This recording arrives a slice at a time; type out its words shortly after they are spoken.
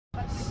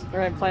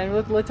Alright, I'm flying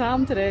with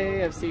LATAM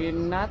today. I've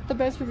seen not the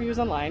best reviews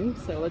online,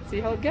 so let's see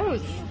how it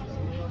goes.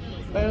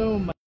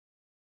 Boom!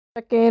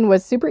 Check-in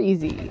was super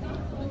easy.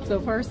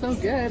 So far so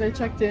good. I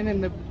checked in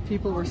and the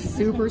people were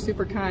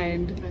super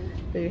kind.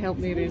 They helped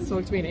me, they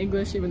spoke to me in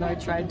English even though I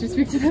tried to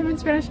speak to them in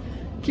Spanish.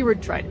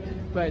 Keyword tried.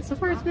 But so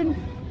far it's been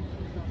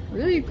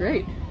really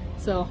great.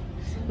 So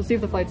we'll see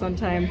if the flight's on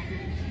time,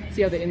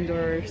 see how the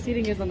indoor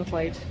seating is on the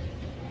flight,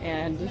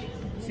 and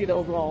see the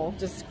overall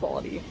just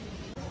quality.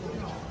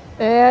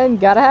 And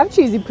gotta have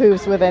cheesy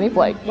poofs with any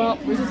flight. Well,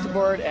 we're just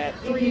aboard at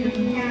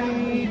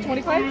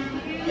 3:25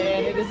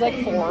 and it is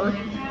like 4,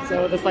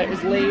 so the flight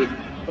was late,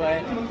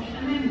 but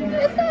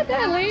it's not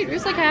that late. It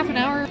was like half an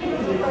hour.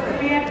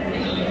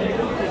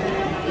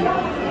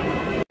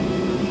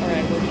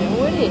 Alright, we're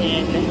going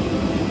in.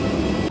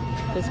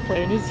 This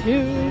plane is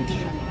huge.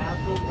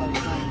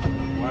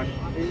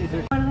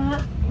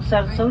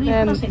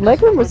 And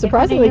legroom was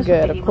surprisingly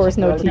good. Of course,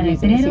 no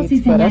TVs in the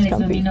seats, but that's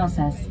comfy.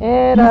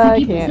 And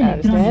I can't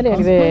understand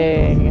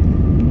anything.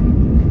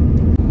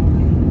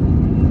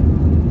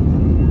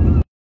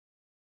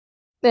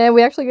 And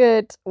we actually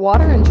get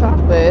water and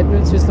chocolate,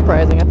 which is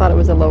surprising. I thought it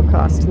was a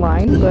low-cost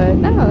line, but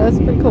no, that's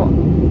pretty cool.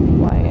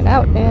 Flying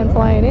out and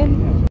flying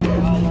in.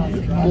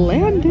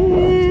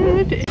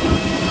 Landed! We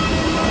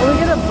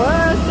get a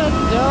bus, that's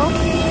dope.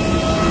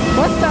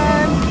 Bus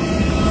time!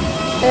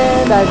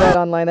 And I read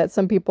online that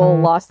some people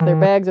lost their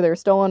bags or they were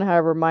stolen,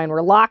 however mine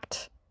were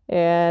locked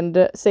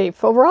and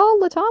safe. Overall,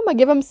 LATAM, I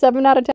give them 7 out of 10.